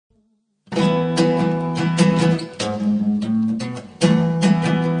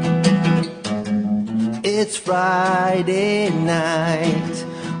Friday night.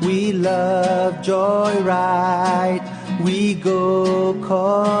 We love joyride. We go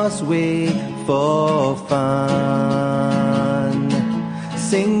causeway for fun.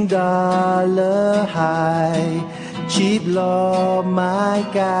 Sing dollar high, cheap law my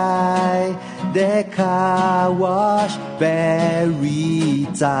guy. Their car wash very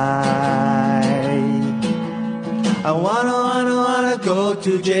tight. I wanna go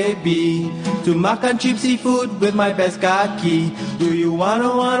to JB to makan cheap seafood with my best kaki. Do you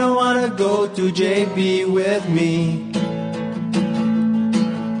wanna go to JB with me?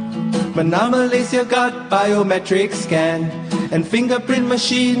 But now Malaysia got biometric scan, and fingerprint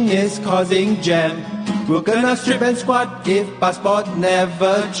machine is causing jam. We're gonna strip and squat if passport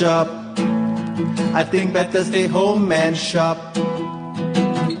never chop. I think better stay home and shop.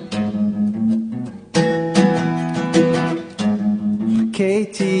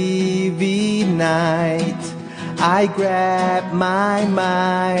 KTV night, I grab my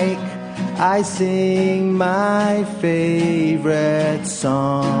mic, I sing my favorite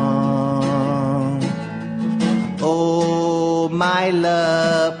song. Oh, my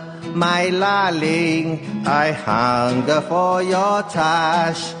love, my darling, I hunger for your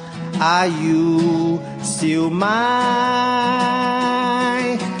touch. Are you still mine?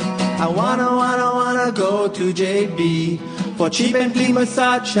 I wanna go to JB for cheap and clean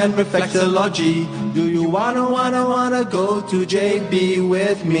massage and reflexology. Do you wanna go to JB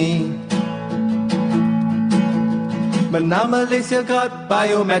with me? But now Malaysia got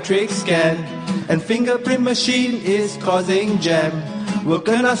biometric scan, and fingerprint machine is causing jam. We're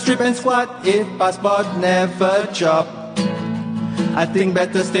gonna strip and squat if passport never chop. I think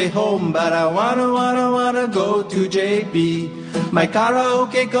better stay home, but I wanna go to JB. My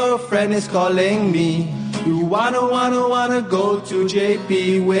karaoke girlfriend is calling me. You wanna go to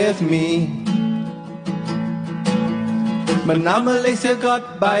JB with me? But now Malaysia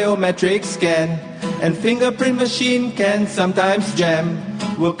got biometric scan, and fingerprint machine can sometimes jam.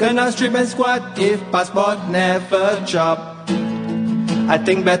 We're gonna strip and squat if passport never chop. I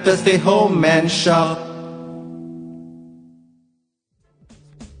think better stay home and shop.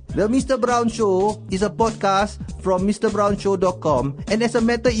 The Mr. Brown Show is a podcast from MrBrownShow.com, and as a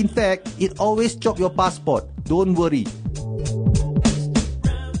matter in fact, it always chop your passport. Don't worry.